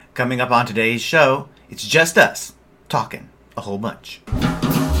Coming up on today's show, it's just us talking a whole bunch.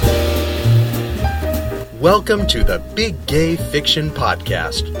 Welcome to the Big Gay Fiction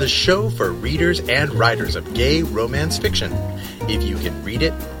Podcast, the show for readers and writers of gay romance fiction. If you can read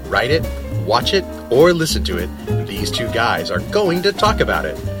it, write it, watch it, or listen to it, these two guys are going to talk about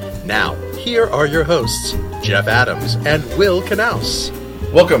it. Now, here are your hosts, Jeff Adams and Will Knaus.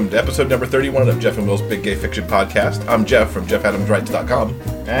 Welcome to episode number 31 of Jeff and Will's Big Gay Fiction Podcast. I'm Jeff from JeffAdamsWrites.com.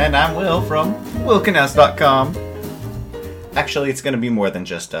 And I'm Will from WillKnaus.com. Actually, it's going to be more than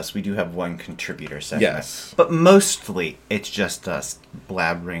just us. We do have one contributor segment. Yes. But mostly, it's just us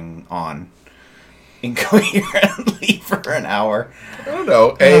blabbering on incoherently for an hour. I don't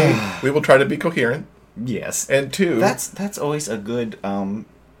know. A, we will try to be coherent. Yes. And two... That's always a good,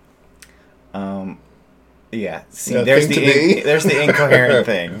 yeah. See, there's the incoherent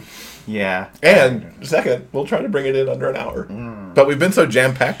thing. Yeah. And second, we'll try to bring it in under an hour. But we've been so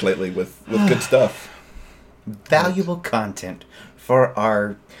jam-packed lately with good stuff. Valuable content for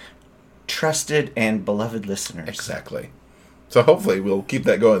our trusted and beloved listeners. Exactly. So hopefully we'll keep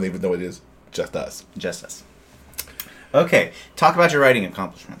that going even though it is just us. Just us. Okay, talk about your writing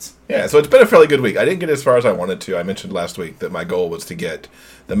accomplishments. Yeah, so it's been a fairly good week. I didn't get as far as I wanted to. I mentioned last week that my goal was to get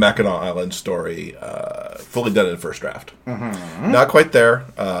the Mackinac Island story fully done in first draft. Mm-hmm. Not quite there.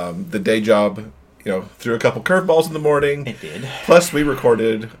 The day job, threw a couple curveballs in the morning. It did. Plus, we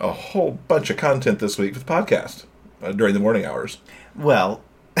recorded a whole bunch of content this week for the podcast during the morning hours. Well,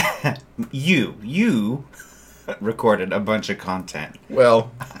 you recorded a bunch of content.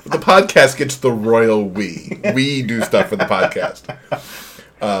 Well, the podcast gets the royal we. We do stuff for the podcast.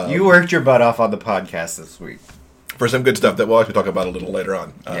 You worked your butt off on the podcast this week. For some good stuff that we'll actually talk about a little later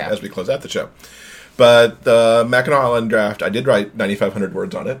on yeah. as we close out the show. But the Mackinac Island draft, I did write 9,500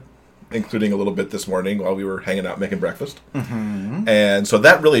 words on it, including a little bit this morning while we were hanging out making breakfast. Mm-hmm. And so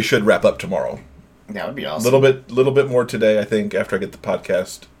that really should wrap up tomorrow. That would be awesome. Little bit more today, I think, after I get the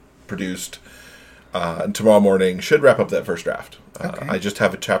podcast produced. And tomorrow morning should wrap up that first draft. Okay. I just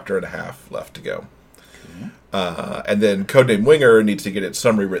have a chapter and a half left to go. And then Codename Winger needs to get its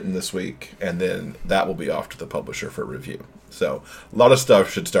summary written this week, and then that will be off to the publisher for review. So a lot of stuff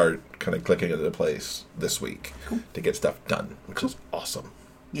should start kind of clicking into place this week to get stuff done, which is awesome.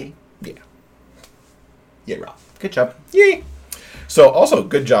 Yay. Yeah. Yay, Rob. Good job. Yay. So also,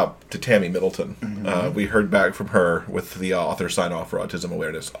 good job to Tammy Middleton. Mm-hmm. We heard back from her with the author sign-off for Autism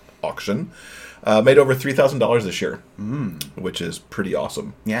Awareness auction. Made over $3,000 this year, which is pretty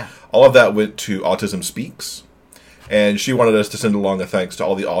awesome. Yeah. All of that went to Autism Speaks, and she wanted us to send along a thanks to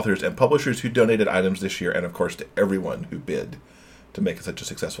all the authors and publishers who donated items this year, and of course to everyone who bid to make it such a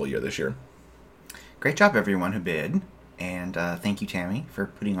successful year this year. Great job, everyone who bid, and thank you, Tammy, for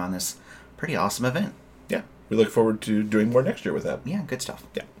putting on this pretty awesome event. Yeah, we look forward to doing more next year with that. Yeah, good stuff.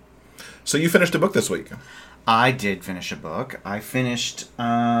 Yeah. So you finished a book this week. I did finish a book. I finished,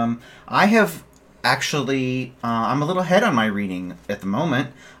 I have actually, I'm a little ahead on my reading at the moment.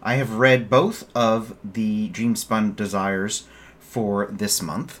 I have read both of the Dreamspun Desires for this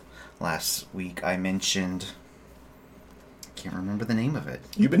month. Last week I mentioned, I can't remember the name of it.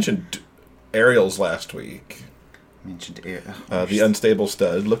 You mentioned Ariel's last week. The Unstable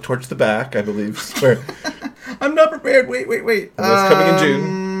Stud. Look towards the back, I believe. I'm not prepared. Wait. That's coming in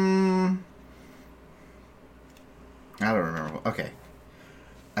June. I don't remember. Okay.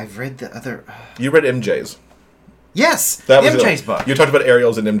 I've read the other... You read MJ's. Yes! That was MJ's book. You talked about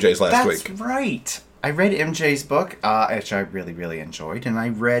Ariel's and MJ's last week. That's right. I read MJ's book, which I really, really enjoyed.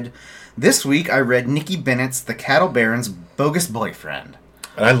 And this week, I read Nikki Bennett's The Cattle Baron's Bogus Boyfriend.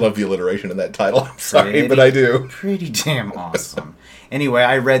 And I love the alliteration in that title. I'm sorry, but I do. Pretty damn awesome. Anyway,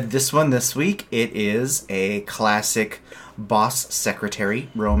 I read this one this week. It is a classic boss-secretary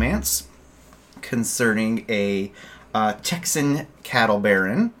romance concerning a Texan cattle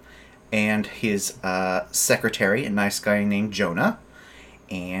baron and his secretary, a nice guy named Jonah,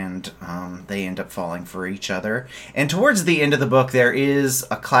 and they end up falling for each other. And towards the end of the book, there is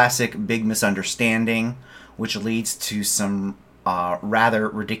a classic big misunderstanding, which leads to some rather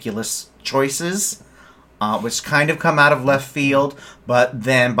ridiculous choices, which kind of come out of left field, but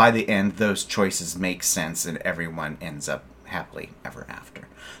then by the end, those choices make sense, and everyone ends up happily ever after.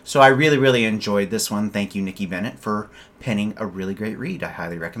 So I really, really enjoyed this one. Thank you, Nikki Bennett, for penning a really great read. I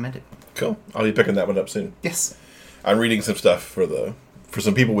highly recommend it. Cool. I'll be picking that one up soon. Yes. I'm reading some stuff for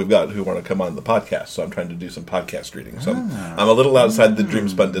some people we've got who want to come on the podcast, so I'm trying to do some podcast reading. So I'm a little outside the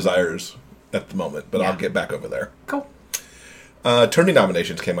Dreamspun Desires at the moment, but I'll get back over there. Cool. Tony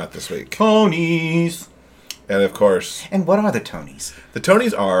nominations came out this week. Tonys. And of course... And what are the Tonys? The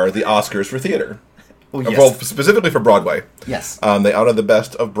Tonys are the Oscars for theater. Oh, yes. Well, specifically for Broadway. Yes. They honor the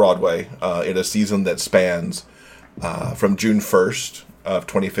best of Broadway in a season that spans from June 1st of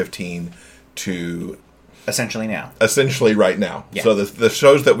 2015 to essentially right now. Yeah. So the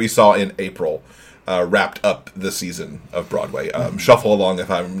shows that we saw in April wrapped up the season of Broadway. Shuffle Along,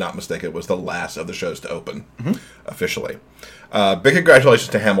 if I'm not mistaken, was the last of the shows to open officially. Big congratulations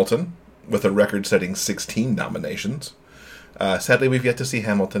to Hamilton with a record-setting 16 nominations. Sadly, we've yet to see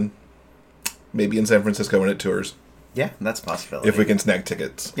Hamilton. Maybe in San Francisco when it tours. Yeah, that's a possibility. If we can snag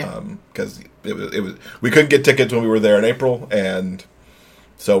tickets. Yeah. Because it was we couldn't get tickets when we were there in April, and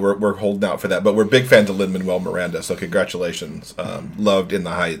so we're holding out for that. But we're big fans of Lin-Manuel Miranda, so congratulations. Loved In the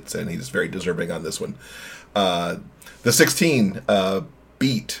Heights, and he's very deserving on this one. The 16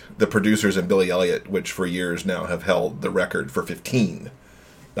 beat the producers and Billy Elliot, which for years now have held the record for 15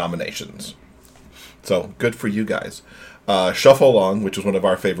 nominations. So good for you guys. Shuffle Along, which was one of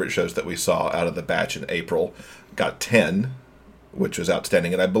our favorite shows that we saw out of the batch in April, got 10, which was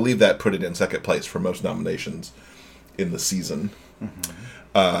outstanding, and I believe that put it in second place for most nominations in the season.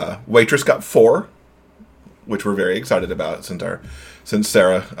 Waitress got 4, which we're very excited about since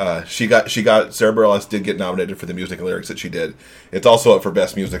Sarah Sarah Bareilles did get nominated for the music and lyrics that she did. It's also up for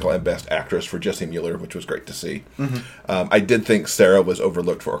Best Musical and Best Actress for Jessie Mueller, which was great to see. I did think Sarah was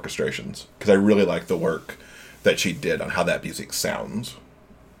overlooked for orchestrations because I really liked the work that she did on how that music sounds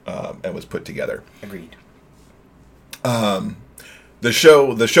and was put together. Agreed. The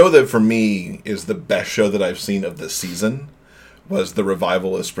show that for me is the best show that I've seen of this season was the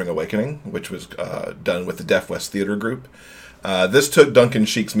revival of Spring Awakening, which was done with the Deaf West Theater Group. This took Duncan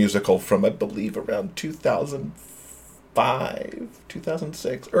Sheik's musical from, I believe, around 2005,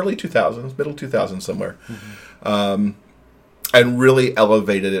 2006, early 2000s, middle 2000s somewhere, and really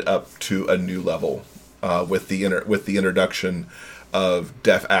elevated it up to a new level with the introduction of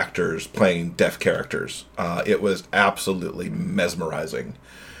deaf actors playing deaf characters. It was absolutely mesmerizing.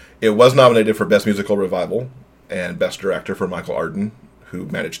 It was nominated for Best Musical Revival and Best Director for Michael Arden, who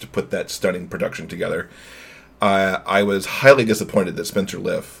managed to put that stunning production together. I was highly disappointed that Spencer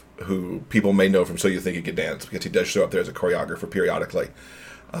Liff, who people may know from So You Think You Could Dance, because he does show up there as a choreographer periodically,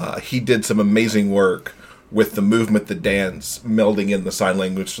 he did some amazing work with the movement, the dance, melding in the sign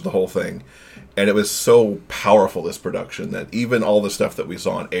language to the whole thing. And it was so powerful, this production, that even all the stuff that we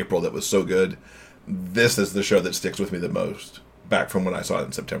saw in April that was so good, this is the show that sticks with me the most, back from when I saw it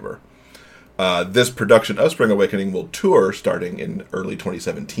in September. This production of Spring Awakening will tour starting in early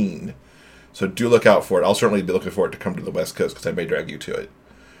 2017. So do look out for it. I'll certainly be looking for it to come to the West Coast, because I may drag you to it.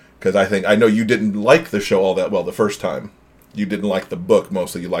 Because I know you didn't like the show all that well the first time. You didn't like the book,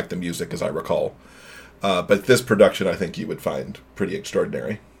 mostly you liked the music, as I recall. But this production I think you would find pretty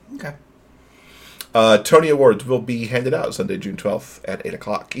extraordinary. Okay. Tony Awards will be handed out Sunday, June 12th at 8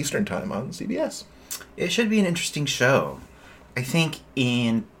 o'clock Eastern Time on CBS. It should be an interesting show. I think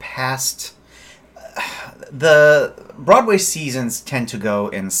in past... the Broadway seasons tend to go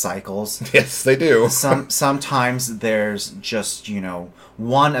in cycles. Yes, they do. Sometimes there's just,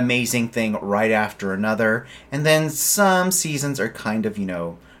 one amazing thing right after another. And then some seasons are kind of,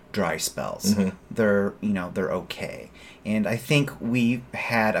 dry spells. They're okay. And I think we've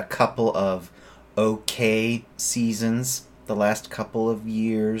had a couple of okay seasons the last couple of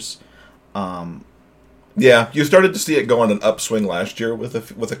years. Yeah, you started to see it go on an upswing last year with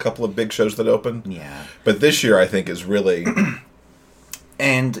a couple of big shows that opened. Yeah. But this year I think is really...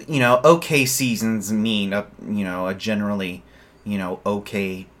 And, okay seasons mean, a generally,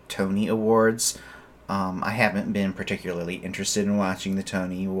 okay Tony Awards. I haven't been particularly interested in watching the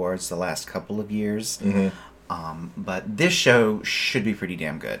Tony Awards the last couple of years. But this show should be pretty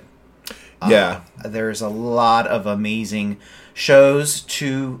damn good. Yeah. There's a lot of amazing shows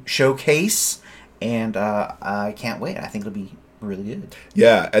to showcase, and I can't wait. I think it'll be really good.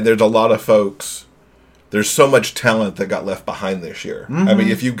 Yeah, and there's a lot of folks. There's so much talent that got left behind this year. I mean,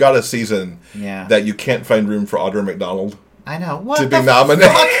 if you've got a season that you can't find room for Audra McDonald... I know. What to the be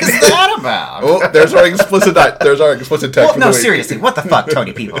nominated. fuck is that about? Oh, there's our explicit text. Well, no, seriously, what the fuck,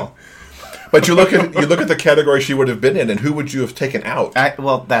 Tony people? But you look at the category she would have been in, and who would you have taken out?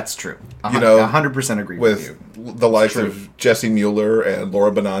 Well, that's true. 100% agree with you. The likes of Jessie Mueller and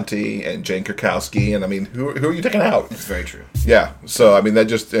Laura Benanti and Jane Krakowski, and I mean, who are you taking out? It's very true. Yeah. So I mean, that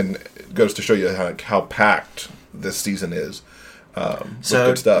just goes to show you how packed this season is. With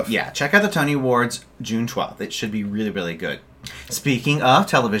good stuff. Yeah, check out the Tony Awards June 12th. It should be really, really good. Speaking of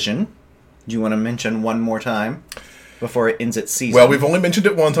television, do you want to mention one more time before it ends its season? Well, we've only mentioned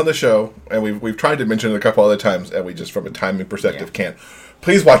it once on the show, and we've tried to mention it a couple other times, and we just, from a timing perspective, can't.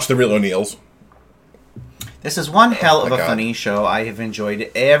 Please watch The Real O'Neills. This is one hell of my a God. funny show. I have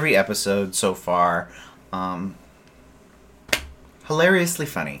enjoyed every episode so far. Hilariously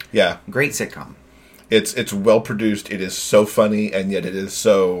funny. Yeah. Great sitcom. It's well produced. It is so funny, and yet it is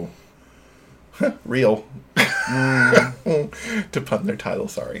so real. To pun their title,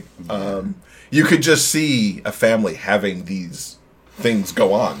 sorry. You could just see a family having these things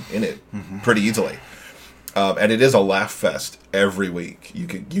go on in it pretty easily. And it is a laugh fest every week.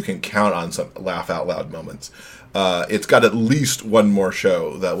 You can count on some laugh out loud moments. It's got at least one more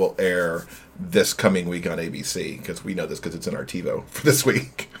show that will air this coming week on ABC, because we know this because it's in our TiVo for this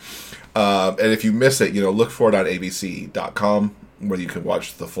week. And if you miss it, look for it on abc.com, where you can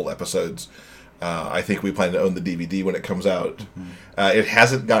watch the full episodes. I think we plan to own the DVD when it comes out. It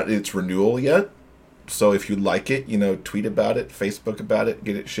hasn't got its renewal yet, so if you like it, tweet about it, Facebook about it,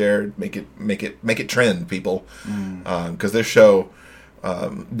 get it shared, make it trend, people. Because this show,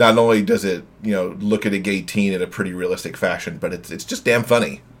 not only does it look at a gay teen in a pretty realistic fashion, but it's just damn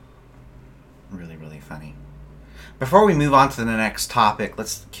funny. Really, really funny. Before we move on to the next topic,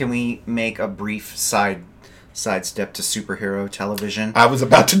 can we make a brief sidestep to superhero television? I was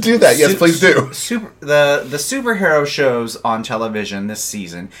about to do that. Yes, please do. The superhero shows on television this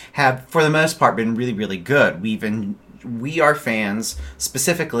season have, for the most part, been really, really good. We are fans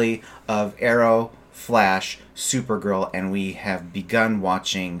specifically of Arrow, Flash, Supergirl, and we have begun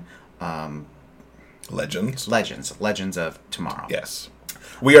watching Legends of Tomorrow. Yes.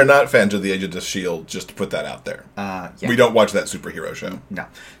 We are not fans of the Agents of S.H.I.E.L.D., just to put that out there. Yeah. We don't watch that superhero show. No.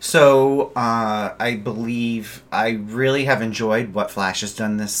 So, I believe I really have enjoyed what Flash has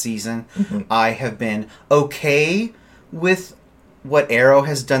done this season. I have been okay with what Arrow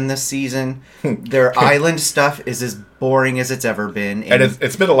has done this season. Their island stuff is as boring as it's ever been. And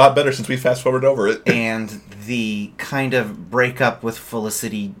it's been a lot better since we fast-forwarded over it. And the kind of breakup with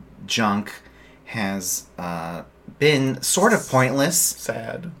Felicity Junk has been sort of pointless.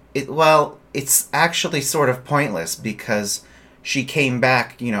 Sad. It's actually sort of pointless because she came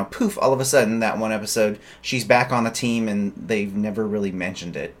back, poof, all of a sudden, that one episode, she's back on the team and they've never really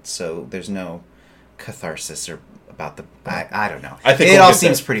mentioned it. So there's no catharsis about the... I don't know. I think it all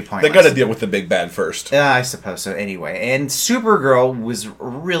seems pretty pointless. They got to deal with the big bad first. I suppose so. Anyway, and Supergirl was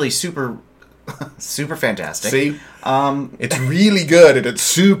really super fantastic. See? It's really good and it's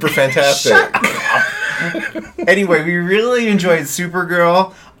super fantastic. Anyway, we really enjoyed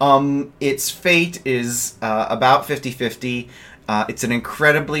Supergirl. Its fate is about 50-50. It's an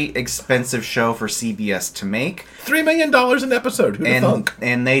incredibly expensive show for CBS to make. $3 million an episode. Who'd have thunk?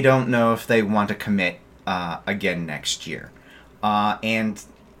 And they don't know if they want to commit again next year. If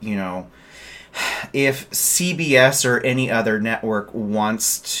CBS or any other network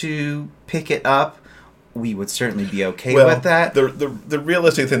wants to pick it up, we would certainly be okay with that. The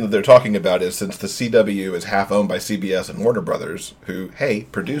realistic thing that they're talking about is, since the CW is half owned by CBS and Warner Brothers, who, hey,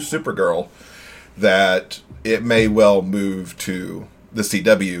 produced Supergirl, that it may well move to the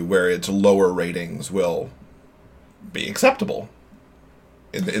CW, where its lower ratings will be acceptable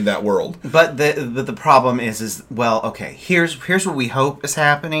in that world. But the problem is okay, here's what we hope is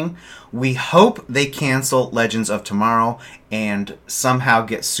happening. We hope they cancel Legends of Tomorrow and somehow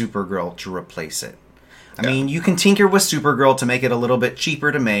get Supergirl to replace it. I mean, you can tinker with Supergirl to make it a little bit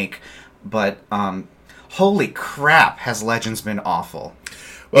cheaper to make, but holy crap, has Legends been awful.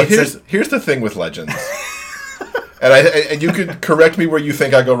 Well, here's the thing with Legends. and you can correct me where you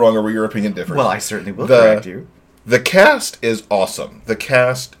think I go wrong or where your opinion differs. Well, I certainly will correct you. The cast is awesome. The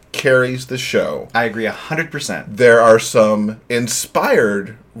cast carries the show. I agree 100%. There are some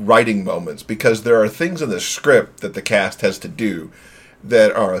inspired writing moments, because there are things in the script that the cast has to do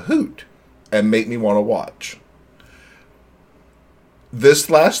that are a hoot and make me want to watch. This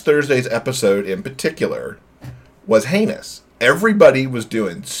last Thursday's episode in particular was heinous. Everybody was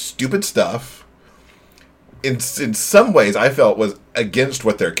doing stupid stuff. In some ways, I felt was against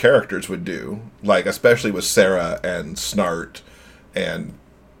what their characters would do. Like, especially with Sarah and Snart and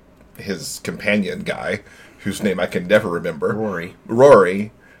his companion guy, whose name I can never remember. Rory.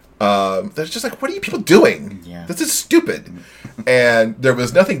 There's just like, what are you people doing? Yeah. This is stupid. And there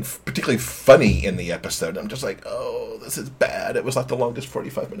was nothing particularly funny in the episode. I'm just like, oh, this is bad. It was like the longest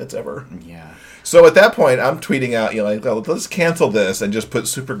 45 minutes ever. Yeah. So at that point, I'm tweeting out, let's cancel this and just put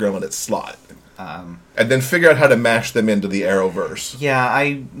Supergirl in its slot. And then figure out how to mash them into the Arrowverse.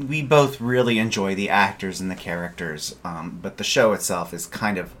 Yeah, we both really enjoy the actors and the characters, but the show itself is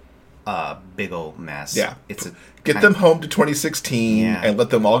kind of a big old mess. Yeah. Get them home to 2016 and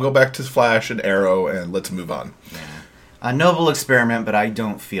let them all go back to Flash and Arrow, and let's move on. Yeah. A noble experiment, but I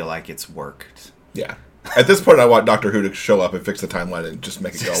don't feel like it's worked. Yeah. At this point, I want Doctor Who to show up and fix the timeline and just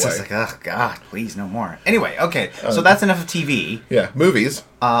make it go It's away. like, oh God, please, no more. Anyway, okay, so that's enough of TV. Yeah, movies.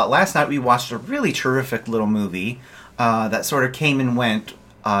 Last night we watched a really terrific little movie that sort of came and went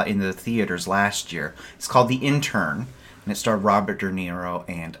in the theaters last year. It's called The Intern, and it starred Robert De Niro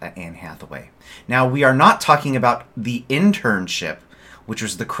and Anne Hathaway. Now, we are not talking about The Internship, which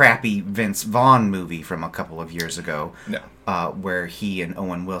was the crappy Vince Vaughn movie from a couple of years ago, No. where he and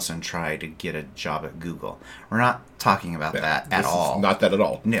Owen Wilson tried to get a job at Google. We're not talking about that at This is all. not that at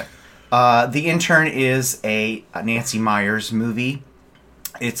all. No. The Intern is a Nancy Meyers movie.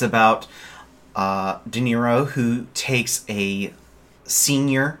 It's about De Niro, who takes a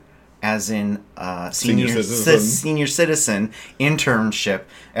senior, as in Senior citizen. senior citizen internship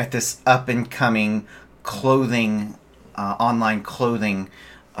at this up-and-coming clothing, online clothing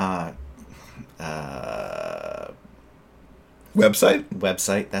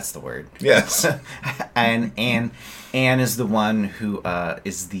Website? That's the word. Yes. And Anne is the one who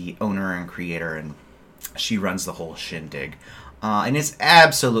is the owner and creator, and she runs the whole shindig. And it's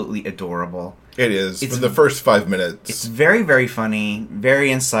absolutely adorable. It is. It's- For the first 5 minutes. It's very, very funny, very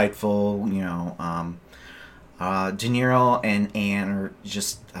insightful. De Niro and Anne are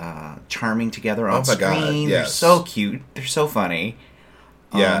just charming together on Oh my God, screen. yes. They're so cute. They're so funny.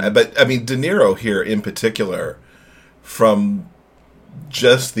 Yeah, but I mean, De Niro here in particular, from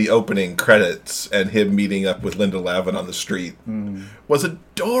just the opening credits and him meeting up with Linda Lavin on the street, was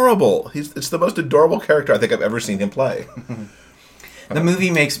adorable. It's the most adorable character I think I've ever seen him play. The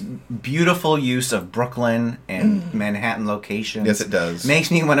movie makes beautiful use of Brooklyn and Manhattan locations. Yes, it does.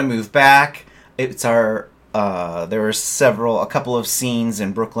 Makes me want to move back. It's our there were a couple of scenes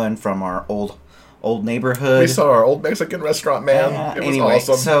in Brooklyn from our old neighborhood. We saw our old Mexican restaurant, man. It was Anyway,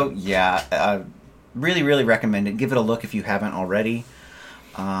 awesome. so yeah, really, really recommend it. Give it a look if you haven't already.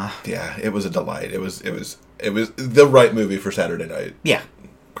 Yeah, it was a delight. It was the right movie for Saturday night. Yeah,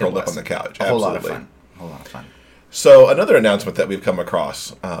 Curled it up was. on the couch. A whole lot of Absolutely. fun. A whole lot of fun. So another announcement that we've come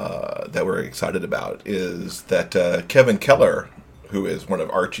across that we're excited about is that Kevin Keller, who is one of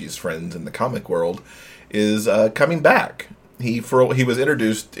Archie's friends in the comic world, is coming back. He was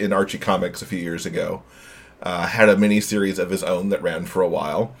introduced in Archie Comics a few years ago, had a mini-series of his own that ran for a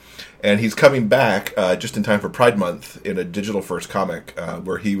while, and he's coming back just in time for Pride Month in a digital-first comic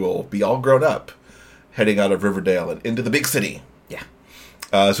where he will be all grown up, heading out of Riverdale and into the big city. Yeah.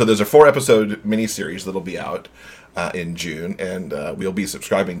 So there's a 4-episode miniseries that'll be out in June, and we'll be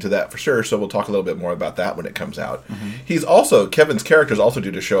subscribing to that for sure, so we'll talk a little bit more about that when it comes out. Kevin's character is also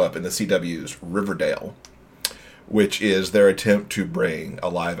due to show up in the CW's Riverdale, which is their attempt to bring a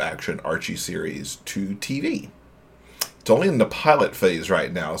live-action Archie series to TV. It's only in the pilot phase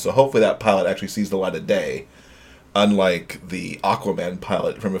right now, so hopefully that pilot actually sees the light of day, unlike the Aquaman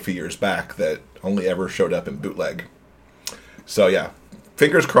pilot from a few years back that only ever showed up in bootleg. So yeah,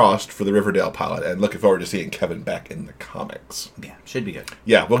 fingers crossed for the Riverdale pilot, and looking forward to seeing Kevin back in the comics. Yeah, should be good.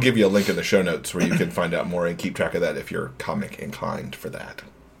 Yeah, we'll give you a link in the show notes where you can find out more and keep track of that if you're comic inclined for that.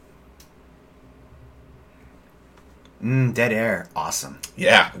 Dead air, awesome.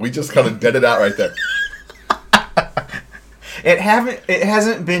 Yeah, we just kind of dead it out right there. It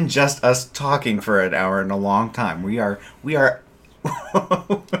hasn't been just us talking for an hour in a long time. We are our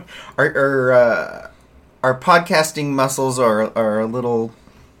podcasting muscles are a little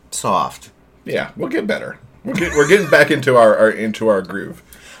soft. Yeah, we'll get better. We're getting back into our groove.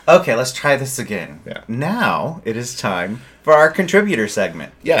 Okay, let's try this again. Yeah. Now it is time for our contributor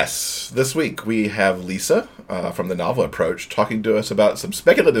segment. Yes, this week we have Lisa from the Novel Approach talking to us about some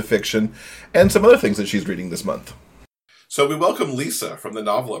speculative fiction and some other things that she's reading this month. So we welcome Lisa from the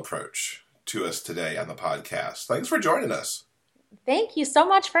Novel Approach to us today on the podcast. Thanks for joining us. Thank you so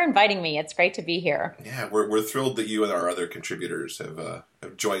much for inviting me. It's great to be here. Yeah, we're thrilled that you and our other contributors have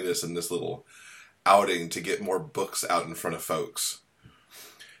joined us in this little outing to get more books out in front of folks.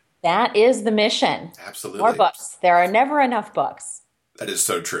 That is the mission. Absolutely. More books. There are never enough books. That is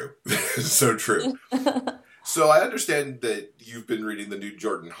so true. That is so true. So I understand that you've been reading the new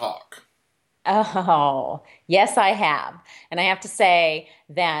Jordan Hawk. Oh, yes, I have. And I have to say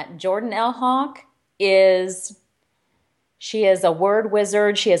that Jordan L. Hawk she is a word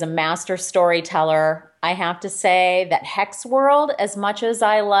wizard. She is a master storyteller. I have to say that Hex World, as much as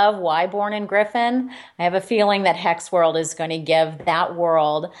I love Wyborn and Griffin, I have a feeling that Hex World is going to give that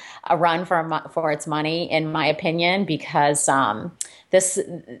world a run for its money, in my opinion, because this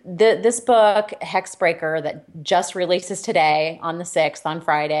book, Hexbreaker, that just releases today on the 6th, on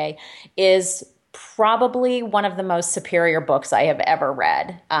Friday, is probably one of the most superior books I have ever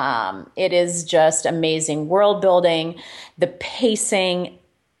read. It is just amazing world building. The pacing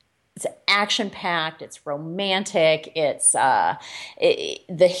is action-packed, it's romantic, it's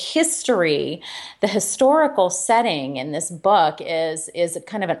the history, the historical setting in this book is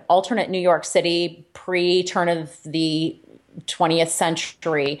kind of an alternate New York City pre-turn of the 20th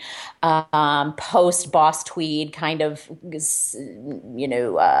century, post Boss Tweed kind of,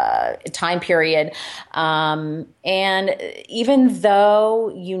 time period. And even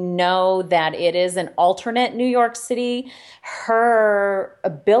though you know that it is an alternate New York City, her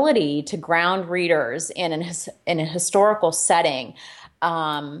ability to ground readers in a historical setting,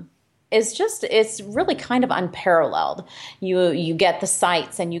 it's really kind of unparalleled. You get the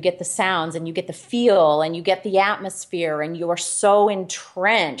sights and you get the sounds and you get the feel and you get the atmosphere, and you are so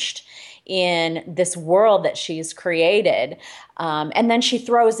entrenched in this world that she's created. And then she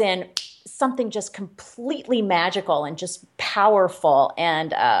throws in something just completely magical and just powerful,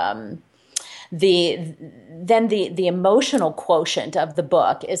 and the emotional quotient of the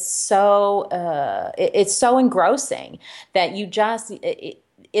book is so it's so engrossing that you just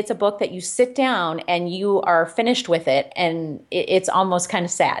it's a book that you sit down and you are finished with it, and it's almost kind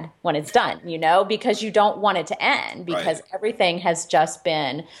of sad when it's done, because you don't want it to end, because everything has just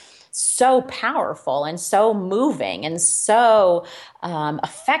been so powerful and so moving and so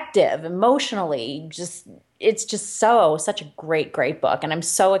effective emotionally. It's just such a great book. And I'm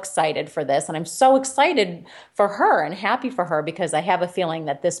so excited for this, and I'm so excited for her and happy for her, because I have a feeling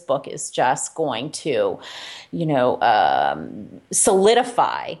that this book is just going to,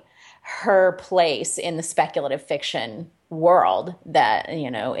 solidify her place in the speculative fiction world that,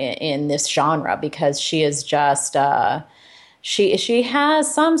 in this genre, because she is just, she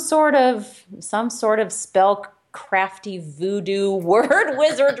has some sort of spell crafty voodoo word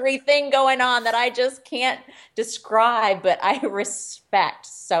wizardry thing going on that I just can't describe, but I respect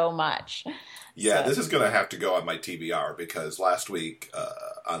so much. Yeah, this is going to have to go on my TBR, because last week,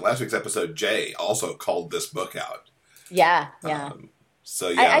 on last week's episode, Jay also called this book out. Yeah. So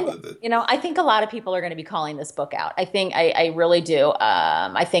yeah, I think a lot of people are going to be calling this book out. I really do.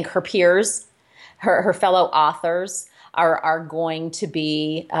 I think her peers, her fellow authors are going to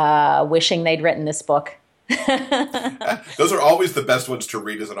be wishing they'd written this book. Those are always the best ones to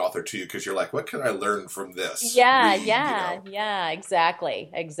read as an author too, because you're like, what can I learn from this? Yeah, exactly.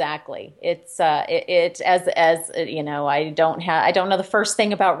 It's as I don't know the first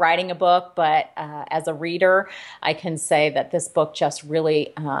thing about writing a book, but as a reader, I can say that this book just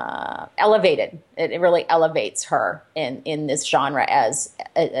really elevated. It really elevates her in this genre as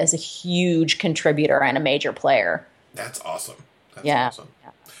a huge contributor and a major player. That's awesome. Awesome. Yeah.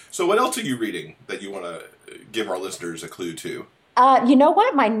 So what else are you reading that you want to give our listeners a clue to? You know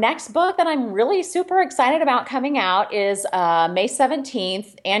what? My next book that I'm really super excited about coming out is May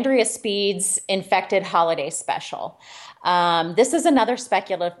 17th, Andrea Speed's Infected Holiday Special. This is another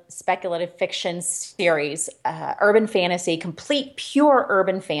speculative fiction series, urban fantasy, complete pure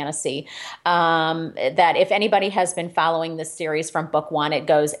urban fantasy, that if anybody has been following this series from book one, it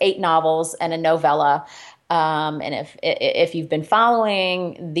goes 8 novels and a novella. And if you've been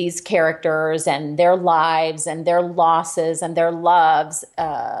following these characters and their lives and their losses and their loves,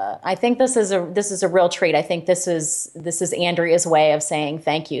 I think this is a real treat. I think this is Andrea's way of saying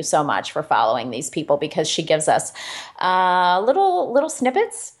thank you so much for following these people, because she gives us little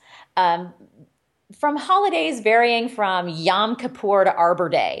snippets. From holidays varying from Yom Kippur to Arbor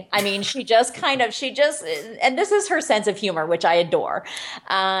Day. I mean, and this is her sense of humor, which I adore.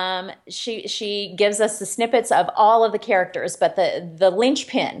 She gives us the snippets of all of the characters, but the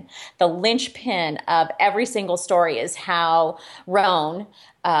linchpin of every single story is how Roan,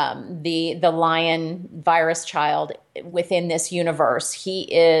 the lion virus child within this universe,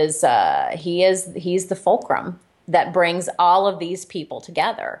 he's the fulcrum that brings all of these people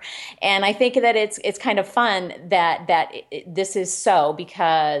together. And I think that it's kind of fun that this is so,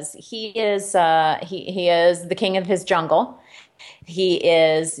 because he is the king of his jungle. He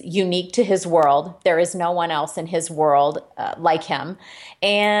is unique to his world. There is no one else in his world like him.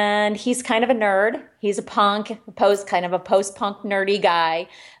 And he's kind of a nerd. He's a punk, kind of a post-punk nerdy guy,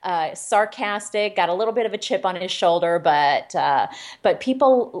 sarcastic, got a little bit of a chip on his shoulder, but the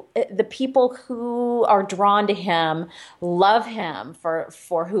people who are drawn to him love him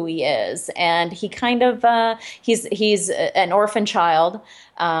for who he is. And he kind of he's an orphan child,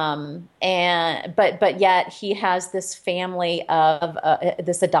 but yet he has this family of of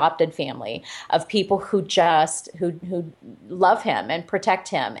this adopted family of people who just who love him and protect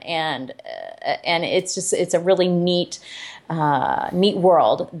him, and it's a really neat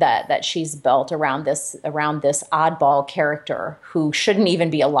world that she's built around this oddball character who shouldn't even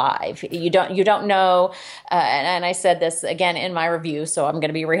be alive. You don't know, and I said this again in my review, so I'm going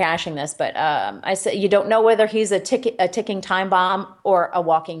to be rehashing this, but I said you don't know whether he's a ticking time bomb or a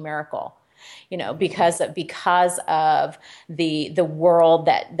walking miracle. Because of the world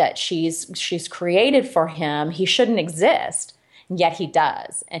that she's created for him, he shouldn't exist. Yet he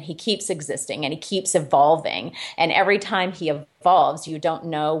does, and he keeps existing, and he keeps evolving. And every time he evolves, you don't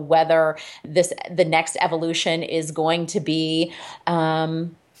know whether the next evolution is going to be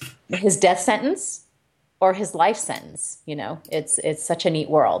his death sentence or his life sentence. It's such a neat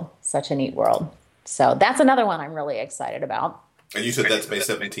world, such a neat world. So that's another one I'm really excited about. And you said that's May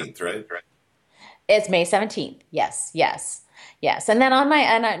 17th, right? It's May 17th. Yes. And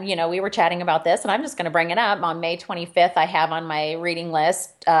then we were chatting about this, and I'm just going to bring it up. On May 25th, I have on my reading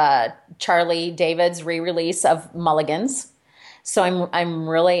list Charlie David's re-release of Mulligans. So I'm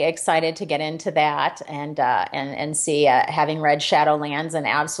really excited to get into that and see, having read Shadowlands and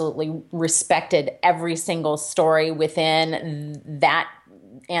absolutely respected every single story within that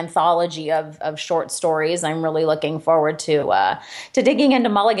anthology of short stories. I'm really looking forward to digging into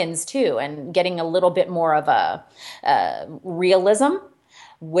Mulligans too, and getting a little bit more of a realism,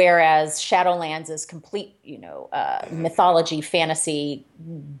 whereas Shadowlands is complete, mythology, fantasy,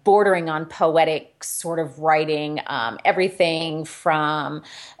 bordering on poetic sort of writing. Everything from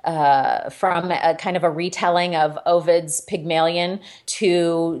a kind of a retelling of Ovid's Pygmalion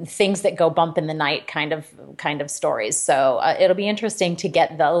to things that go bump in the night kind of stories. So it'll be interesting to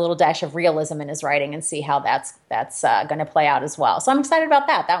get the little dash of realism in his writing and see how that's going to play out as well. So I'm excited about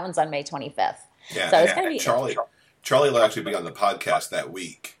that. That one's on May 25th. Yeah, so it's going to be Charlie will actually be on the podcast that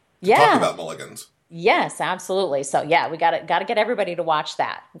week to talk about Mulligans. Yes, absolutely. So yeah, we got to get everybody to watch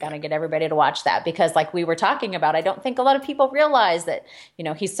that. Because like we were talking about, I don't think a lot of people realize that,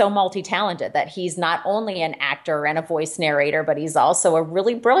 he's so multi-talented, that he's not only an actor and a voice narrator, but he's also a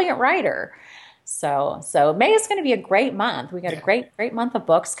really brilliant writer. So May is going to be a great month. We got a great month of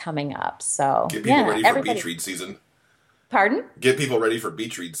books coming up. So get people ready for beach read season. Pardon? Get people ready for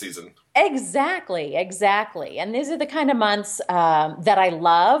beach read season. Exactly. And these are the kind of months that I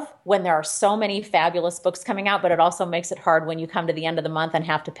love, when there are so many fabulous books coming out, but it also makes it hard when you come to the end of the month and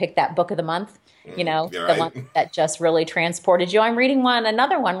have to pick that book of the month, the one that just really transported you. I'm reading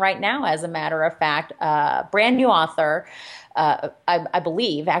another one right now, as a matter of fact, brand new author, I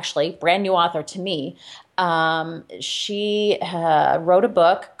believe, actually, brand new author to me. She wrote a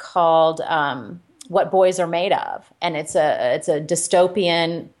book called What Boys Are Made Of, and it's a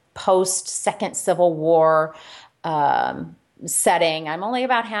dystopian post-Second Civil War setting. I'm only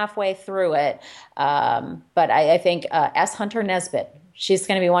about halfway through it, but I think S. Hunter Nesbitt, she's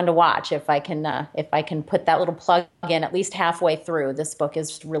going to be one to watch if I can put that little plug in at least halfway through. This book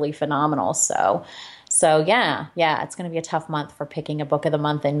is really phenomenal. So yeah, it's going to be a tough month for picking a book of the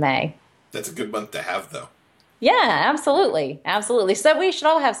month in May. That's a good month to have, though. Yeah, absolutely. So we should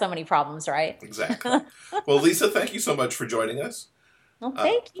all have so many problems, right? Exactly. Well, Lisa, thank you so much for joining us. Well,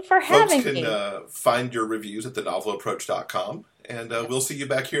 thank you for having me. Folks can find your reviews at thenovelaapproach.com, and we'll see you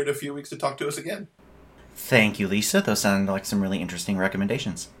back here in a few weeks to talk to us again. Thank you, Lisa. Those sound like some really interesting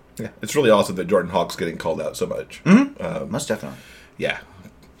recommendations. Yeah, it's really awesome that Jordan Hawk's getting called out so much. Mm-hmm. Most definitely. Yeah.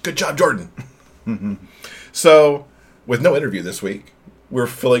 Good job, Jordan. So, with no interview this week, we're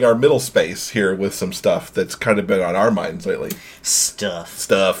filling our middle space here with some stuff that's kind of been on our minds lately. Stuff.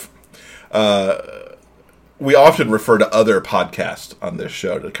 We often refer to other podcasts on this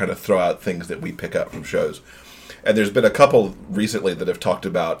show to kind of throw out things that we pick up from shows. And there's been a couple recently that have talked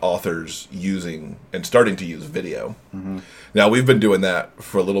about authors using and starting to use video. Mm-hmm. Now, we've been doing that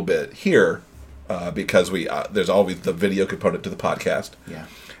for a little bit here because there's always the video component to the podcast. Yeah.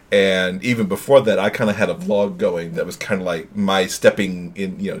 And even before that, I kind of had a vlog going that was kind of like my stepping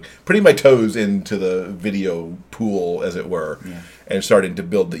in, putting my toes into the video pool, as it were, and starting to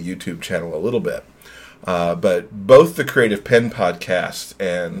build the YouTube channel a little bit. But both the Creative Pen podcast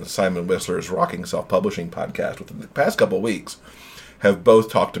and Simon Whistler's Rocking Self-Publishing podcast within the past couple of weeks have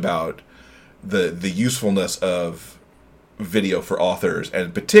both talked about the usefulness of video for authors,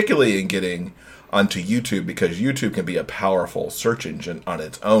 and particularly in getting onto YouTube, because YouTube can be a powerful search engine on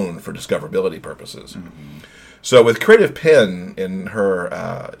its own for discoverability purposes. Mm-hmm. So with Creative Pen, in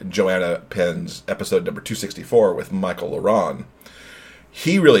her Joanna Penn's episode number 264 with Michael Laron,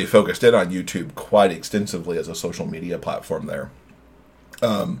 he really focused in on YouTube quite extensively as a social media platform there.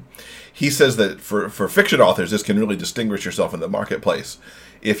 He says that for fiction authors, this can really distinguish yourself in the marketplace.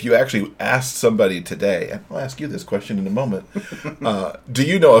 If you actually asked somebody today, and I'll ask you this question in a moment, do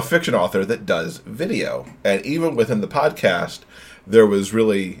you know a fiction author that does video? And even within the podcast, there was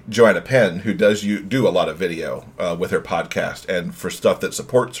really Joanna Penn, who does do a lot of video with her podcast and for stuff that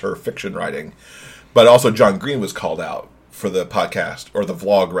supports her fiction writing. But also John Green was called out for the podcast, or the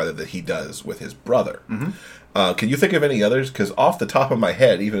vlog rather, that he does with his brother. Can you think of any others? Because off the top of my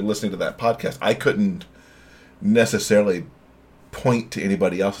head, even listening to that podcast, I couldn't necessarily point to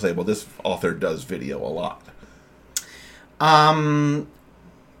anybody else and say, well, this author does video a lot.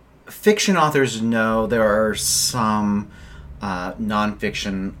 Fiction authors, no. There are some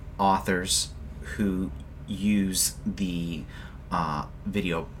nonfiction authors who use the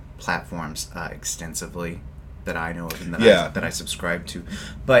video platforms extensively that I know of and that I subscribe to.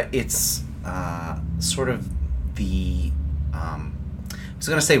 But it's sort of the... I was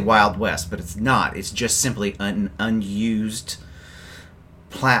going to say Wild West, but it's not. It's just simply an unused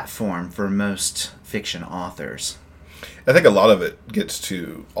platform for most fiction authors. I think a lot of it gets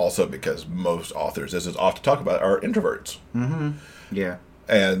to also because most authors, as is often talked about, are introverts. Yeah.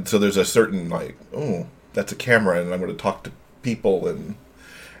 And so there's a certain, like, oh, that's a camera and I'm going to talk to people and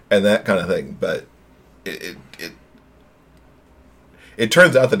that kind of thing. But it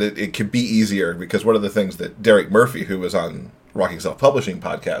turns out that it can be easier, because one of the things that Derek Murphy, who was on Rocking Self-Publishing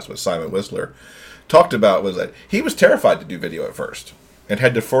podcast with Simon Whistler, talked about was that he was terrified to do video at first and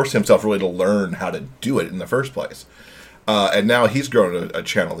had to force himself really to learn how to do it in the first place. And now he's grown a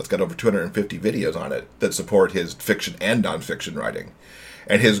channel that's got over 250 videos on it that support his fiction and nonfiction writing.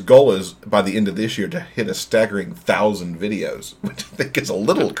 And his goal is, by the end of this year, to hit a staggering 1,000 videos, which I think is a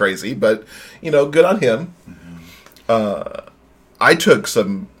little crazy, but, good on him. I took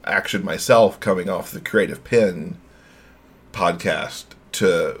some action myself coming off the Creative Pen podcast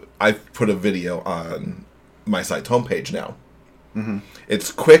I put a video on my site's homepage now.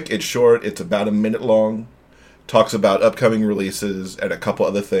 It's quick, it's short, it's about a minute long, talks about upcoming releases and a couple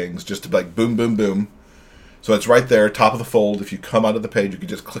other things, just to be like boom, boom, boom. So it's right there, top of the fold. If you come out of the page, you can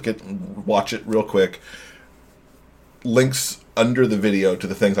just click it and watch it real quick. Links under the video to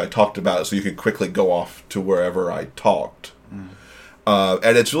the things I talked about, so you can quickly go off to wherever I talked.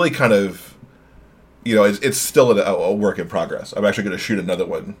 And it's really kind of, it's still a work in progress. I'm actually going to shoot another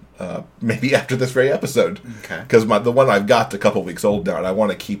one, maybe after this very episode. Okay. Because the one I've got a couple weeks old now, and I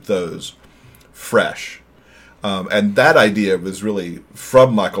want to keep those fresh. And that idea was really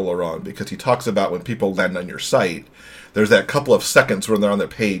from Michael Laron, because he talks about when people land on your site, there's that couple of seconds when they're on the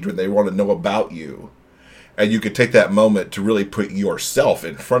page when they want to know about you. And you could take that moment to really put yourself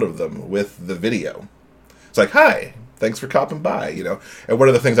in front of them with the video. It's like, hi, thanks for copping by, And one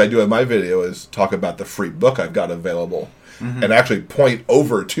of the things I do in my video is talk about the free book I've got available, and actually point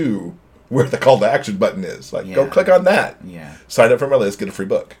over to where the call to action button is. Like, go click on that. Yeah. Sign up for my list, get a free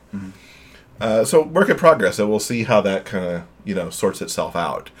book. So work in progress, and we'll see how that kind of, sorts itself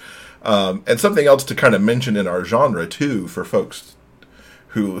out. And something else to kind of mention in our genre, too, for folks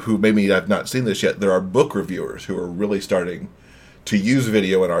who maybe have not seen this yet, there are book reviewers who are really starting to use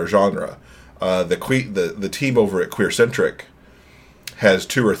video in our genre. The team over at Queercentric has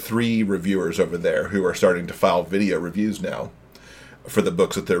 2 or 3 reviewers over there who are starting to file video reviews now for the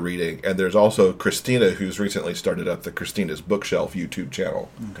books that they're reading. And there's also Christina, who's recently started up the Christina's Bookshelf YouTube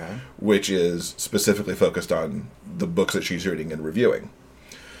channel, which is specifically focused on the books that she's reading and reviewing.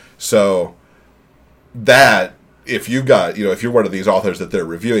 So that, if you've got, if you're one of these authors that they're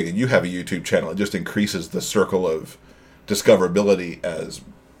reviewing and you have a YouTube channel, it just increases the circle of discoverability as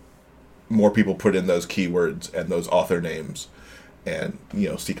more people put in those keywords and those author names and,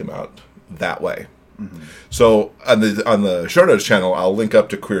 seek them out that way. So on the show notes channel, I'll link up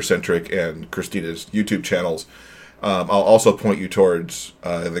to Queercentric and Christina's YouTube channels. I'll also point you towards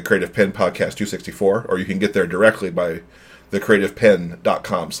the Creative Pen Podcast 264, or you can get there directly by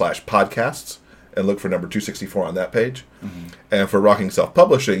thecreativepen.com/podcasts and look for number 264 on that page. And for Rocking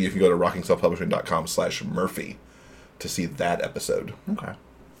Self-Publishing, you can go to rockingselfpublishing.com/Murphy to see that episode. Okay.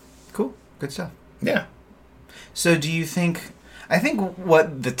 Cool. Good stuff. Yeah. So do you think... I think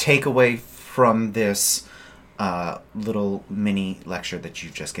what the takeaway from this little mini lecture that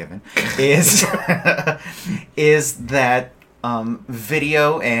you've just given is is that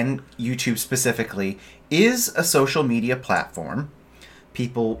video, and YouTube specifically, is a social media platform.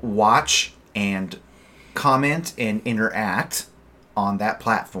 People watch and comment and interact on that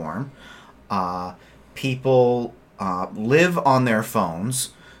platform. People live on their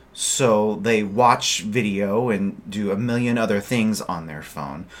phones, so they watch video and do a million other things on their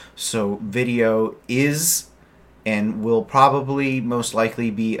phone. So video is and will probably most likely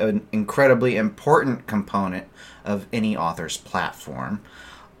be an incredibly important component of any author's platform.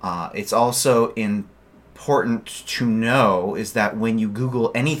 It's also important to know is that when you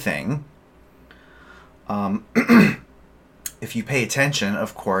Google anything, if you pay attention,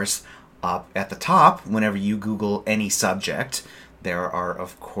 of course, up at the top, whenever you Google any subject, there are,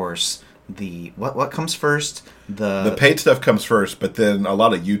 of course, what comes first? The paid stuff comes first, but then a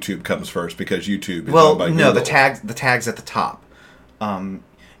lot of YouTube comes first because YouTube is owned by Google. No, the tags at the top.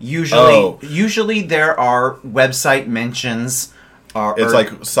 Usually there are website mentions. It's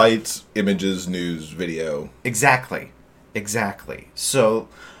like sites, images, news, video. Exactly. So,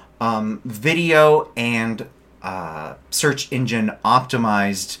 video and search engine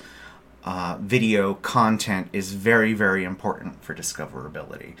optimized video content is very, very important for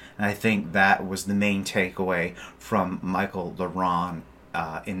discoverability. And I think that was the main takeaway from Michael Laron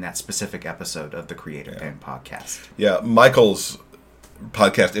in that specific episode of the Creative Pen podcast. Yeah, Michael's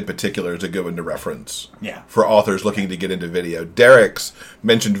podcast in particular is a good one to reference for authors looking to get into video. Derek's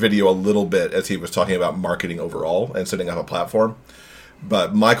mentioned video a little bit as he was talking about marketing overall and setting up a platform.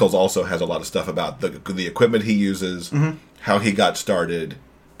 But Michael's also has a lot of stuff about the equipment he uses, how he got started.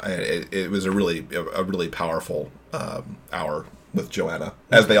 It was a really powerful hour with Joanna,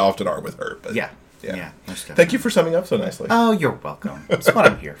 as they often are with her. But yeah. Thank you for summing up so nicely. Oh, you're welcome. That's what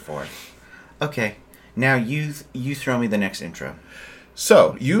I'm here for. Okay, now you throw me the next intro.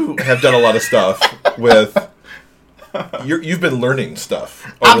 So you have done a lot of stuff with. You've been learning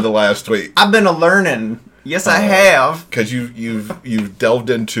stuff over the last week. I've been learning. Yes, I have. Because you've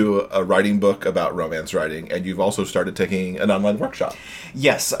delved into a writing book about romance writing, and you've also started taking an online workshop.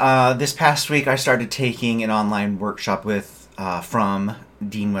 Yes, this past week I started taking an online workshop from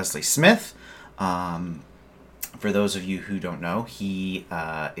Dean Wesley Smith. For those of you who don't know, he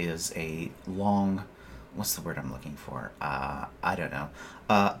is a what's the word I'm looking for? I don't know.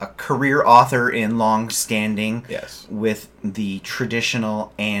 A career author in long-standing with the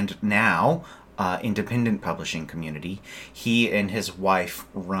traditional and now independent publishing community. He and his wife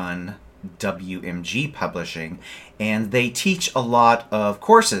run WMG Publishing, and they teach a lot of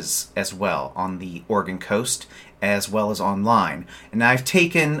courses as well on the Oregon coast as well as online. And I've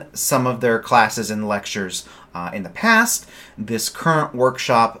taken some of their classes and lectures in the past. This current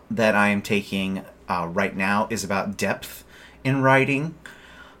workshop that I am taking right now is about depth in writing.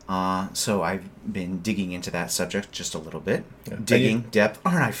 So I've been digging into that subject just a little bit. Yeah. Depth.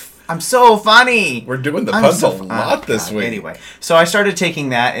 Aren't I? I'm so funny. We're doing the puns a lot this week. Anyway, so I started taking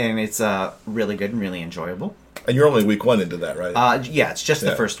that, and it's really good and really enjoyable. And you're only week 1 into that, right? Yeah, it's just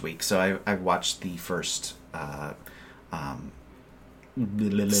the first week. So I watched the first set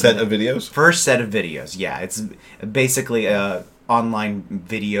of videos? First set of videos, yeah. It's basically a online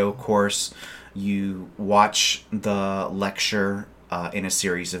video course. You watch the lecture in a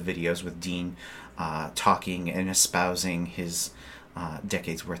series of videos with Dean talking and espousing his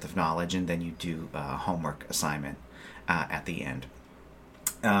decades worth of knowledge, and then you do a homework assignment at the end.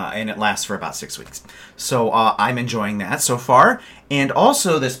 And it lasts for about 6 weeks. So I'm enjoying that so far. And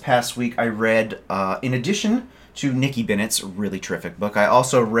also this past week I read, in addition to Nikki Bennett's really terrific book, I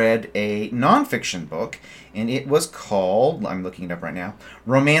also read a nonfiction book, and it was called, I'm looking it up right now,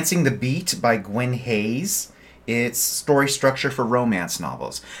 Romancing the Beat by Gwen Hayes. It's story structure for romance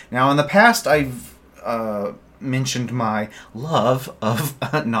novels. Now, in the past, I've mentioned my love of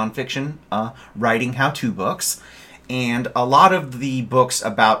nonfiction writing how-to books. And a lot of the books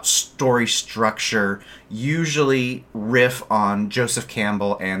about story structure usually riff on Joseph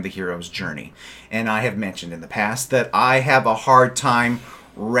Campbell and the hero's journey. And I have mentioned in the past that I have a hard time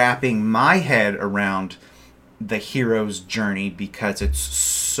wrapping my head around the hero's journey because it's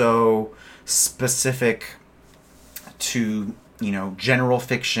so specific to, general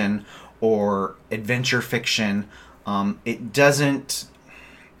fiction or adventure fiction. It doesn't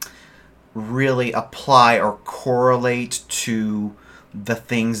really apply or correlate to the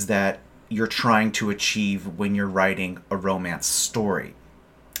things that you're trying to achieve when you're writing a romance story.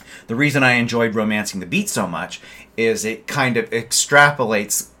 The reason I enjoyed Romancing the Beat so much is it kind of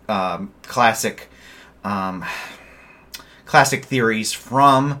extrapolates classic theories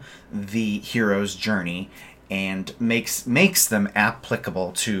from the hero's journey and makes them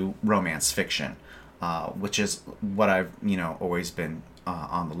applicable to romance fiction, which is what I've always been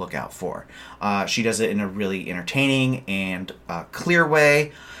on the lookout for. She does it in a really entertaining and clear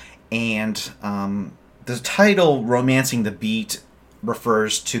way, and the title Romancing the Beat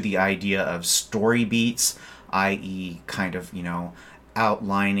refers to the idea of story beats, i.e. kind of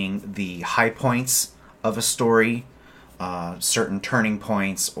outlining the high points of a story, certain turning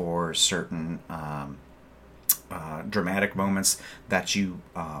points or certain dramatic moments that you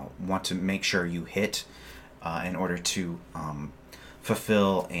want to make sure you hit in order to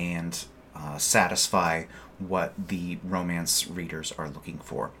fulfill and satisfy what the romance readers are looking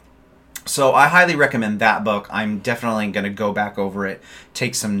for. So I highly recommend that book. I'm definitely going to go back over it,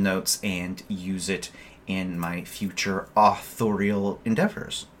 take some notes, and use it in my future authorial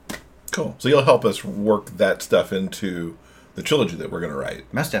endeavors. Cool. So you'll help us work that stuff into the trilogy that we're going to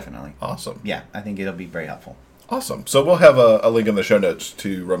write. Most definitely. Awesome. Yeah, I think it'll be very helpful. Awesome. So we'll have a link in the show notes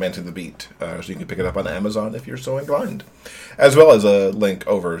to Romancing the Beat, so you can pick it up on Amazon if you're so inclined, as well as a link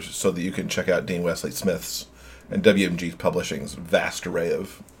over so that you can check out Dean Wesley Smith's and WMG Publishing's vast array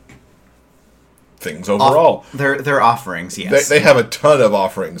of things overall. Their offerings, yes. They have a ton of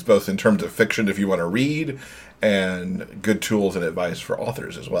offerings, both in terms of fiction if you want to read, and good tools and advice for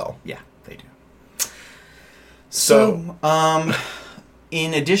authors as well. Yeah, they do. So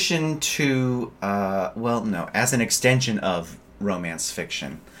in addition to, as an extension of romance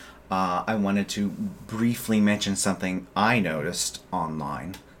fiction, I wanted to briefly mention something I noticed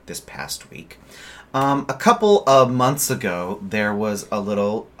online this past week. A couple of months ago, there was a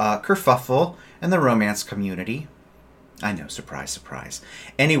little kerfuffle in the romance community. I know, surprise, surprise.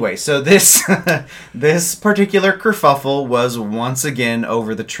 Anyway, so this this particular kerfuffle was once again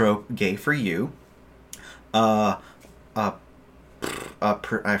over the trope "gay for you." I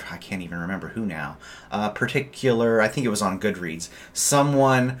can't even remember who now. I think it was on Goodreads.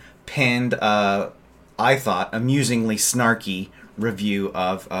 Someone penned I thought, amusingly snarky review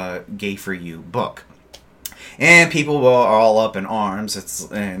of a Gay for You book. And people were all up in arms.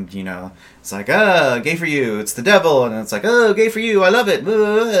 It's like, gay for you, it's the devil. And it's like, oh, gay for you, I love it.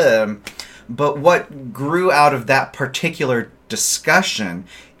 But what grew out of that particular discussion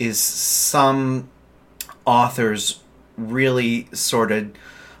is some authors really sort of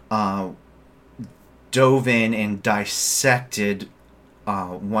dove in and dissected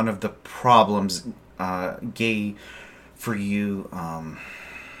one of the problems Gay for You...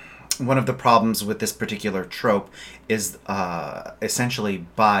 one of the problems with this particular trope is essentially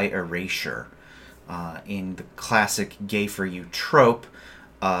bi erasure. In the classic Gay for You trope,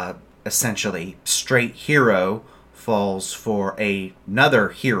 essentially straight hero falls for another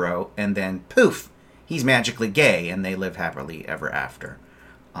hero, and then poof, he's magically gay, and they live happily ever after.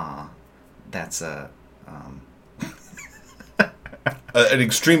 That's an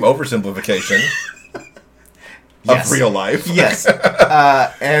extreme oversimplification. Yes. Of real life. Yes.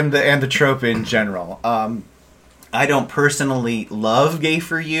 And the trope in general. I don't personally love Gay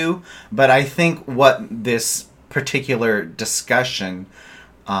for You, but I think what this particular discussion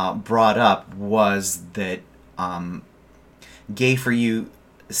brought up was that Gay for You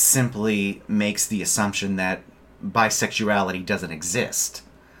simply makes the assumption that bisexuality doesn't exist.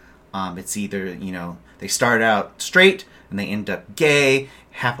 It's either, they start out straight and they end up gay,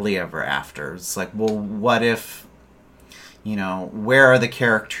 happily ever after. It's like, well, what if... where are the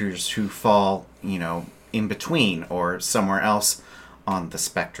characters who fall, in between or somewhere else on the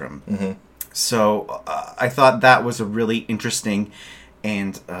spectrum? Mm-hmm. So I thought that was a really interesting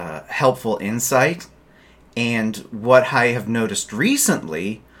and helpful insight. And what I have noticed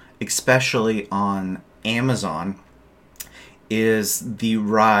recently, especially on Amazon, is the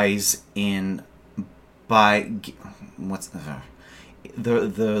rise in the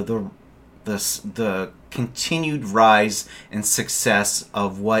continued rise and success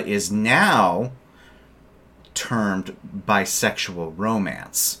of what is now termed bisexual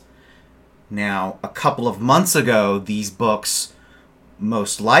romance. Now, a couple of months ago, these books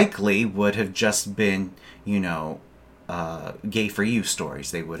most likely would have just been, Gay for You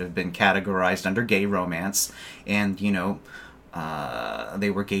stories. They would have been categorized under gay romance, and, they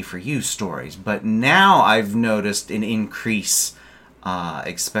were Gay for You stories. But now I've noticed an increase,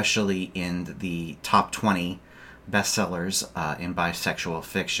 especially in the top 20 bestsellers in bisexual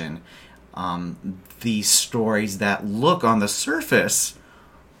fiction. These stories that look on the surface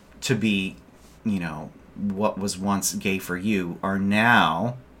to be, what was once Gay for You are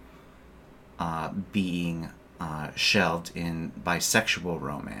now being shelved in bisexual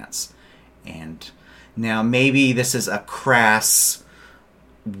romance. And now maybe this is a crass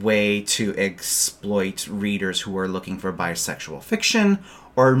way to exploit readers who are looking for bisexual fiction,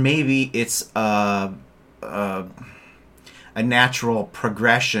 or maybe it's a natural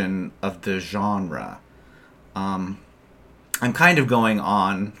progression of the genre. I'm kind of going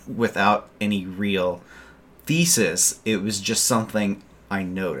on without any real thesis. It was just something I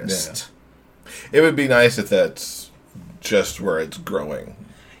noticed. Yeah. It would be nice if that's just where it's growing.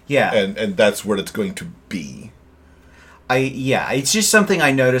 Yeah. And that's what it's going to be. It's just something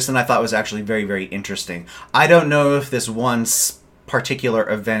I noticed and I thought was actually very, very interesting. I don't know if this one particular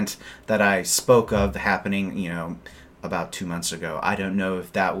event that I spoke of happening, about 2 months ago, I don't know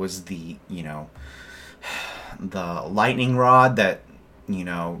if that was the lightning rod that,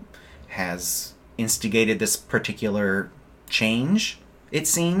 has instigated this particular change, it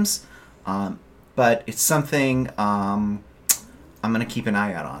seems. But it's something I'm going to keep an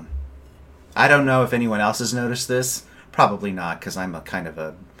eye out on. I don't know if anyone else has noticed this. Probably not, because I'm a kind of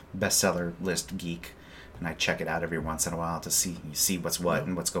a bestseller list geek, and I check it out every once in a while to see what's what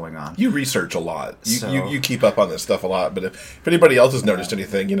and what's going on. You research a lot. You keep up on this stuff a lot. But if anybody else has noticed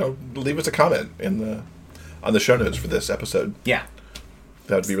anything, leave us a comment on the show notes for this episode. Yeah,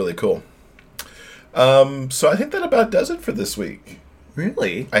 that would be really cool. So I think that about does it for this week.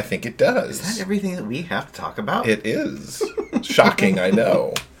 Really? I think it does. Is that everything that we have to talk about? It is. Shocking, I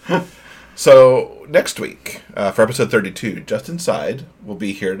know. So, next week, for episode 32, Justin Side will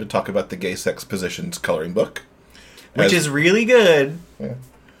be here to talk about the Gay Sex Positions coloring book. Which is really good. Yeah.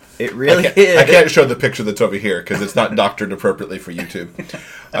 It really is. I can't show the picture that's over here because it's not doctored appropriately for YouTube.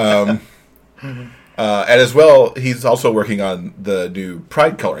 And as well, he's also working on the new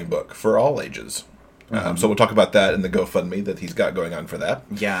Pride coloring book for all ages. So we'll talk about that in the GoFundMe that he's got going on for that.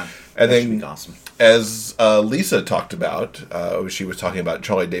 Yeah, and that then, should be awesome. As Lisa talked about, she was talking about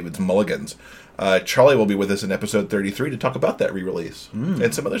Charlie David's Mulligans. Charlie will be with us in episode 33 to talk about that re-release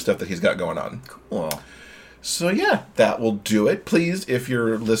and some other stuff that he's got going on. Cool. So yeah, that will do it. Please, if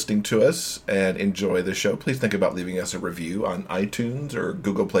you're listening to us and enjoy the show, please think about leaving us a review on iTunes or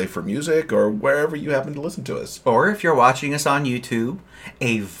Google Play for Music or wherever you happen to listen to us. Or if you're watching us on YouTube,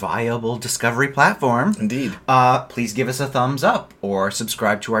 a viable discovery platform. Indeed. Please give us a thumbs up or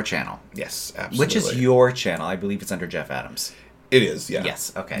subscribe to our channel. Yes, absolutely. Which is your channel. I believe it's under Jeff Adams. It is, yeah.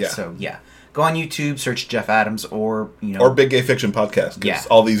 Yes, okay. Yeah. So, yeah. Go on YouTube, search Jeff Adams, or, Or Big Gay Fiction Podcast, because Yeah.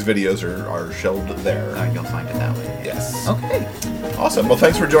 all these videos are shelved there. You'll find it that way. Yes. Okay. Awesome. Well,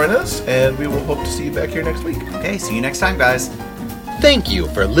 thanks for joining us, and we will hope to see you back here next week. Okay, see you next time, guys. Thank you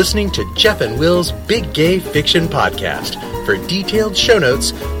for listening to Jeff and Will's Big Gay Fiction Podcast. For detailed show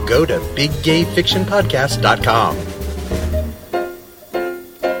notes, go to biggayfictionpodcast.com.